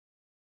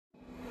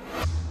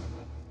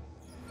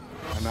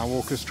And now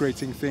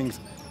orchestrating things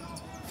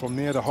from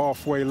near the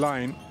halfway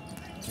line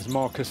is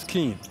Marcus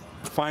Keane.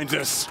 Finds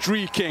a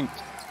streaking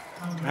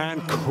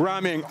and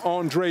cramming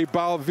Ondrey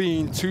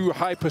Balvin. 2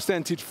 high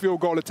percentage field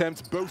goal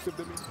attempts, both of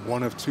them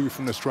 1 of 2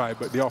 from the stripe,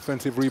 but the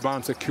offensive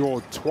rebound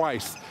secured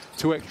twice.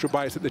 2 extra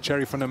bites at the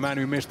cherry from the man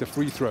who missed the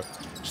free throw.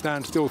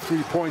 Standstill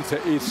three-pointer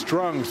is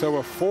strung, so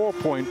a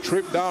 4-point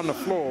trip down the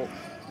floor.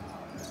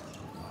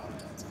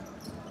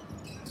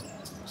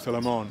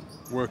 Solomon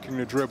working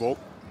the dribble,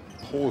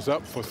 pulls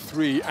up for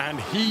 3, and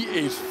he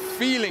is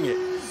feeling it.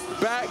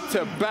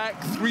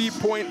 Back-to-back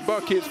 3-point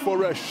buckets for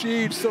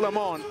Rashid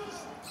Solomon.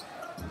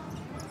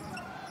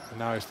 And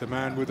now it's the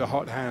man with the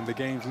hot hand, the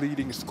game's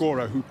leading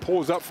scorer, who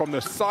pulls up from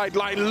the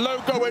sideline,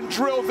 logo, and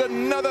drills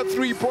another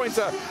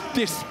 3-pointer,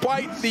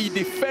 despite the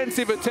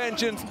defensive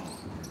attentions.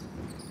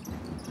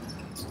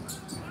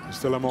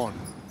 Solomon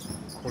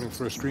calling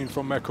for a screen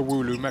from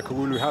Mekawulu.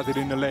 Mekawulu has it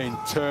in the lane,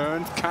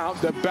 turns, count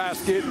the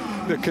basket,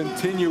 the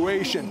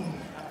continuation.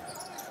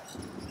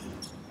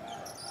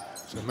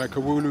 So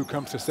Mekawulu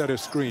comes to set a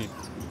screen.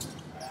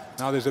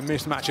 Now there's a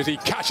mismatch as he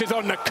catches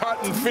on the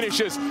cut and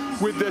finishes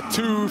with the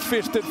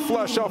 2-fisted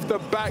flush off the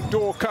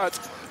backdoor cut.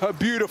 A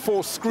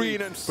beautiful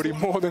screen, but he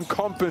more than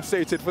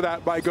compensated for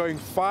that by going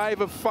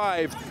 5 of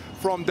 5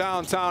 from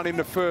downtown in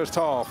the first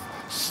half.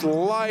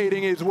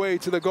 Sliding his way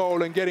to the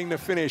goal and getting the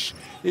finish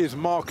is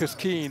Marcus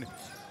Keane.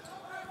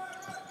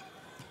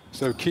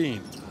 So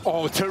Keane,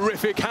 oh,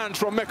 terrific hands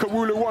from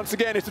Mekawulu once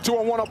again. It's a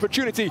 2-on-1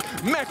 opportunity.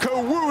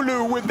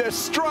 Mekawulu with the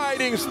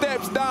striding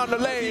steps down the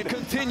lane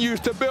continues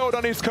to build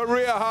on his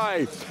career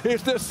high.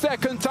 It's the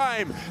 2nd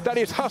time that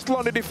he's hustled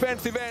on the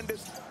defensive end.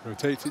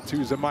 Rotates it to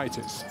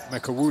Zamaitis.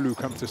 Mekawulu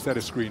comes to set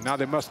a screen. Now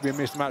there must be a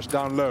mismatch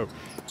down low.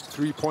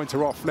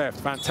 3-pointer off left.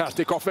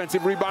 Fantastic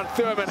offensive rebound.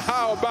 Thurman,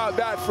 how about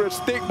that for a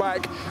stick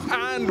back?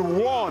 And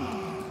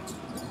 1.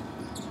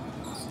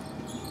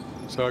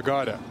 So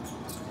Agada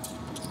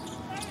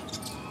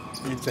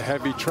into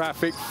heavy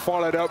traffic,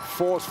 followed up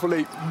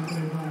forcefully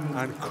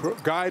and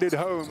guided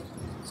home.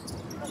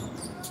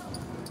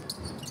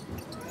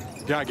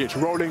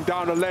 Gagic rolling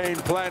down the lane,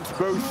 plants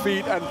both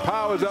feet and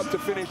powers up to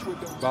finish with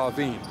the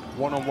Balvin.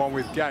 1-on-1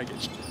 with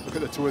Gagic. Look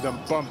at the 2 of them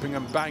bumping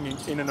and banging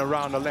in and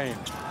around the lane.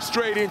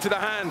 Straight into the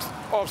hands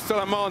of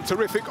Solomon.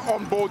 Terrific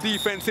on-ball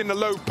defense in the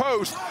low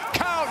post.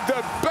 Count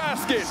the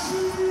basket.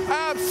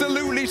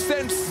 Absolutely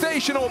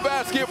sensational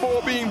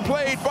basketball being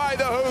played by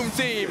the home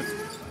team.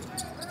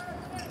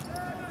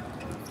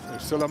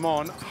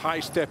 Solomon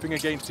high-stepping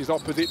against his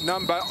opposite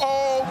number.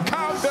 Oh,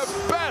 count the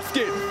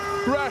basket!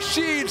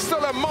 Rashid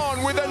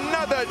Solomon with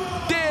another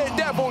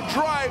daredevil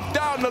drive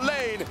down the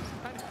lane.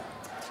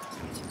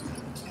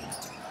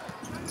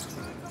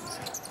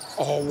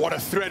 Oh, what a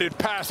threaded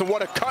pass and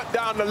what a cut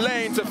down the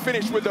lane to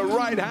finish with the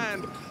right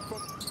hand.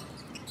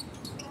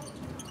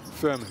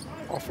 Thurman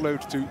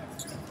offloads to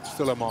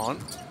Solomon.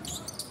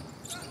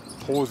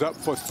 Pulls up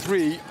for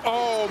 3.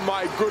 Oh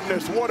my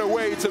goodness, what a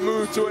way to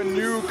move to a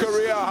new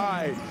career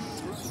high.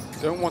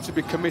 Don't want to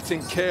be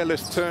committing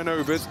careless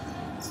turnovers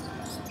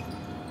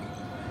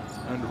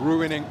and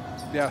ruining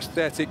the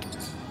aesthetic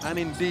and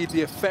indeed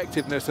the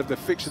effectiveness of the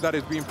fixture that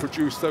has been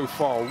produced so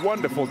far.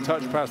 Wonderful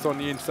touch pass on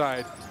the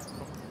inside.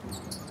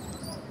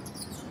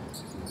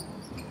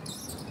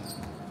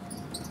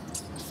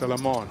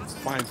 Solomon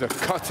finds a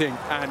cutting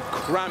and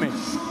cramming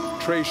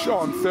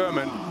Trayshawn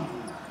Thurman.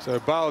 So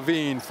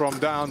Balvin from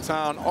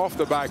downtown off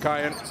the back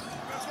iron,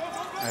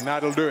 and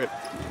that'll do it.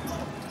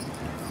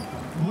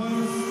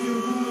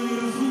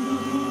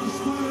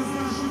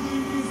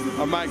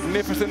 A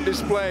magnificent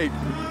display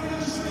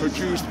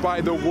produced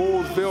by the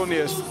Wolves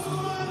Vilnius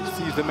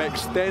sees them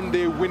extend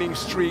their winning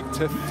streak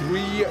to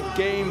 3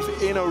 games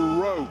in a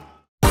row.